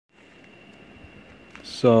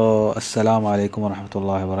So, Assalamu alaikum wa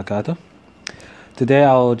rahmatullahi wa barakatuh. Today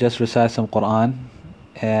I'll just recite some Quran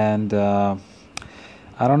and I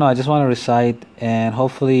don't know, I just want to recite and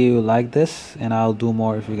hopefully you like this and I'll do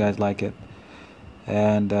more if you guys like it.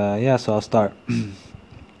 And yeah, so I'll start.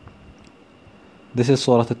 This is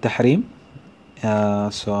Surah Al-Tahrim.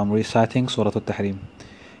 So I'm reciting Surah Al-Tahrim.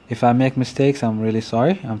 If I make mistakes, I'm really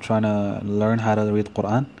sorry. I'm trying to learn how to read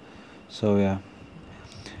Quran. So yeah.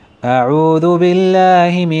 أعوذ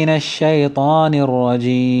بالله من الشيطان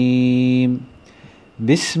الرجيم.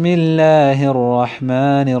 بسم الله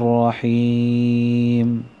الرحمن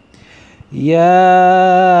الرحيم. يا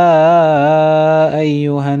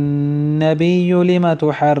أيها النبي لم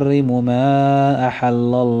تحرم ما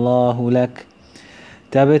أحل الله لك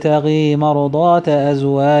تبتغي مرضات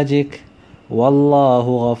أزواجك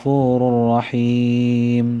والله غفور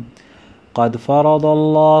رحيم. قد فرض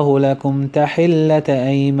الله لكم تحلة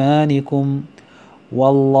أيمانكم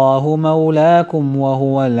والله مولاكم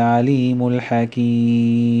وهو العليم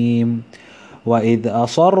الحكيم. وإذ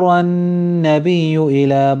أصر النبي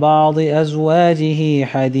إلى بعض أزواجه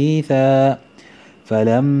حديثا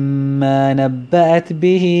فلما نبأت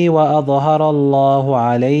به وأظهر الله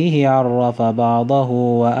عليه عرف بعضه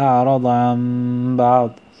وأعرض عن بعض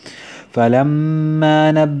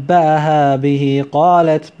فلما نبأها به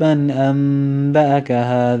قالت من أنبأك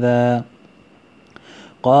هذا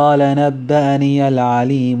قال نبأني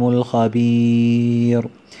العليم الخبير.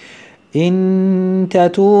 إن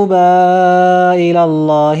تتوبا إلى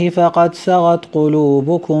الله فقد سغت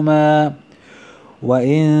قلوبكما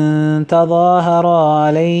وإن تظاهرا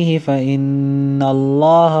عليه فإن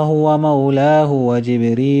الله هو مولاه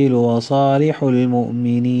وجبريل وصالح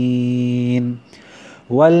المؤمنين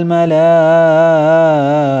والملائكة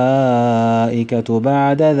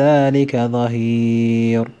بعد ذلك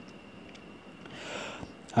ظهير.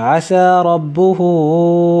 عسى ربه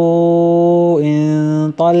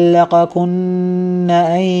إن طلقكن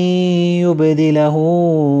أن يبدله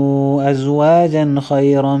أزواجا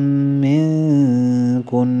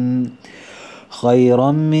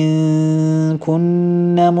خيرا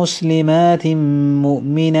منكن مسلمات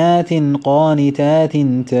مؤمنات قانتات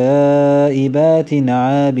تائبات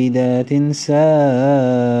عابدات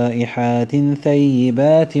سائحات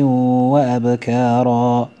ثيبات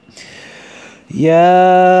وأبكارا.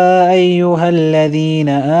 يا أيها الذين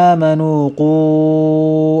آمنوا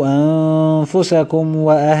قوا أنفسكم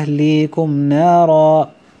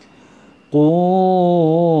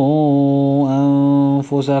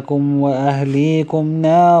وأهليكم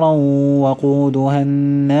نارا وقودها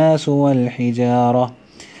الناس والحجارة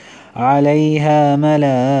عليها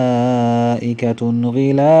ملائكة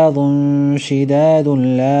غلاظ شداد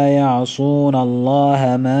لا يعصون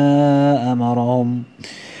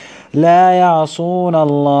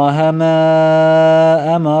الله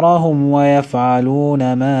ما أمرهم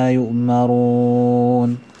ويفعلون ما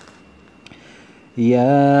يؤمرون.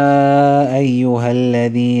 يا أيها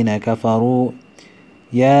الذين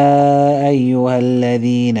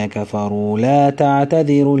كفروا لا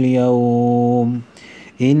تعتذروا اليوم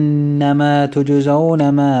إنما تجزون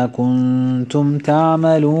ما كنتم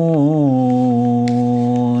تعملون.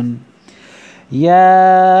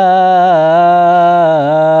 يا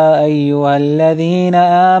أيها الذين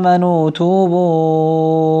آمنوا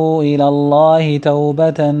توبوا إلى الله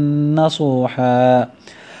توبة نصوحا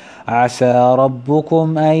عسى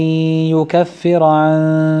ربكم أن يكفر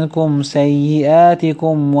عنكم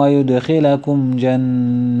سيئاتكم ويدخلكم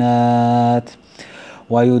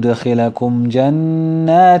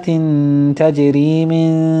جنات تجري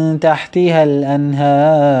من تحتها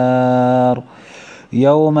الأنهار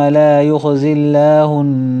يوم لا يخزي الله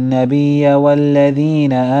النبي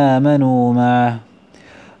والذين آمنوا معه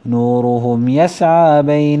نورهم يسعى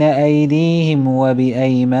بين أيديهم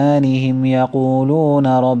وبأيمانهم يقولون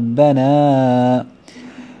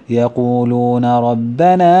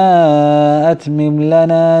ربنا أتمم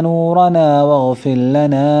لنا نورنا واغفر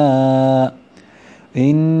لنا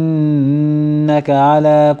إنك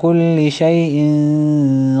على كل شيء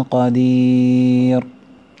قدير.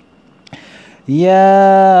 يا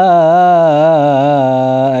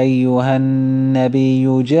أيها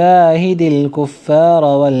النبي جاهد الكفار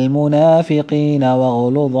والمنافقين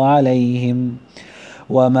واغلظ عليهم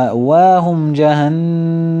ومأواهم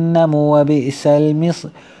جهنم وبئس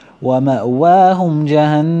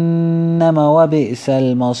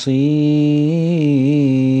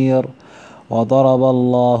المصير. وضرب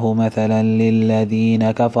الله مثلا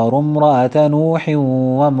للذين كفروا امرأة نوح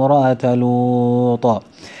وامرأة لوط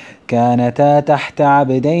كانتا تحت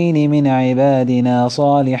عبدين من عبادنا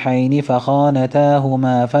صالحين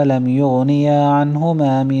فخانتاهما فلم يغنيا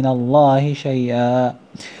عنهما من الله شيئا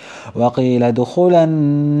وقيل ادخلا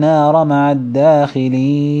النار مع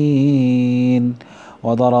الداخلين.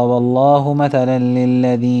 وضرب الله مثلا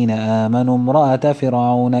للذين آمنوا امرأة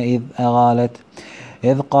فرعون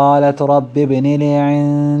إذ قالت رب ابن لي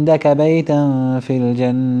عندك بيتا في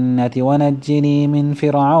الجنة ونجني من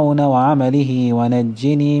فرعون وعمله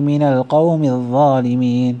ونجني من القوم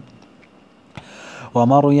الظالمين.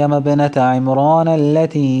 ومريم ابنة عمران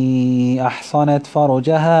التي أحصنت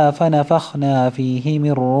فرجها فنفخنا فيه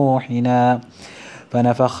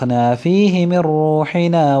من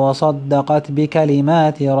روحنا وصدقت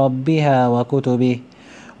بكلمات ربها وكتبه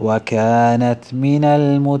وكانت من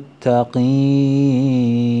المتقين.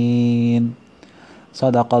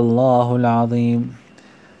 صدق الله العظيم.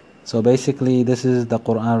 So basically this is the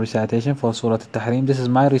Quran recitation for Surah Al-Tahrim. This is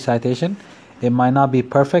my recitation. It might not be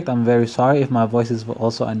perfect. I'm very sorry if my voice is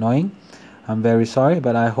also annoying. I'm very sorry,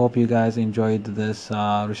 but I hope you guys enjoyed this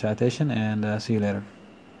recitation, and see you later.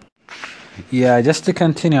 Yeah, just to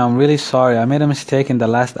continue, I'm really sorry. I made a mistake in the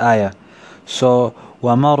last ayah. So,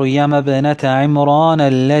 وَمَرْيَمَ ابْنَةَ عِمْرَانَ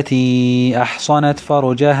الَّتِي أَحْصَنَتْ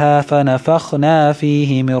فَرْجَهَا فنفخنا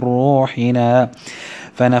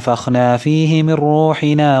فيه من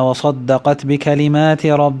روحنا وصدقت بكلمات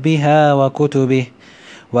ربها وكتبه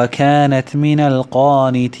وكانت من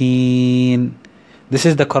القانتين. This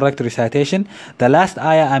is the correct recitation. The last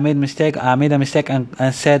ayah I made a mistake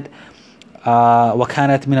and said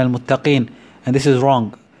وكانت من المتقين, and this is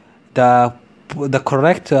wrong. The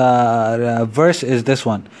correct verse is this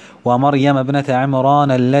one. ومريم ابنة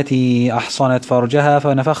عمران التي أحصنت فرجها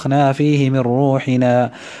فنفخنا فيه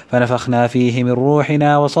من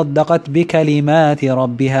روحنا وصدقت بكلمات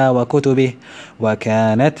ربها وكتبه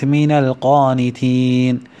وكانت من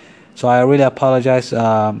القانتين. So I really apologize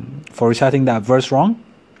for reciting that verse wrong,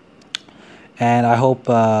 and I hope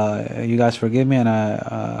you guys forgive me, and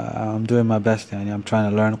I'm doing my best. I'm trying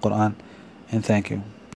to learn Quran, and thank you.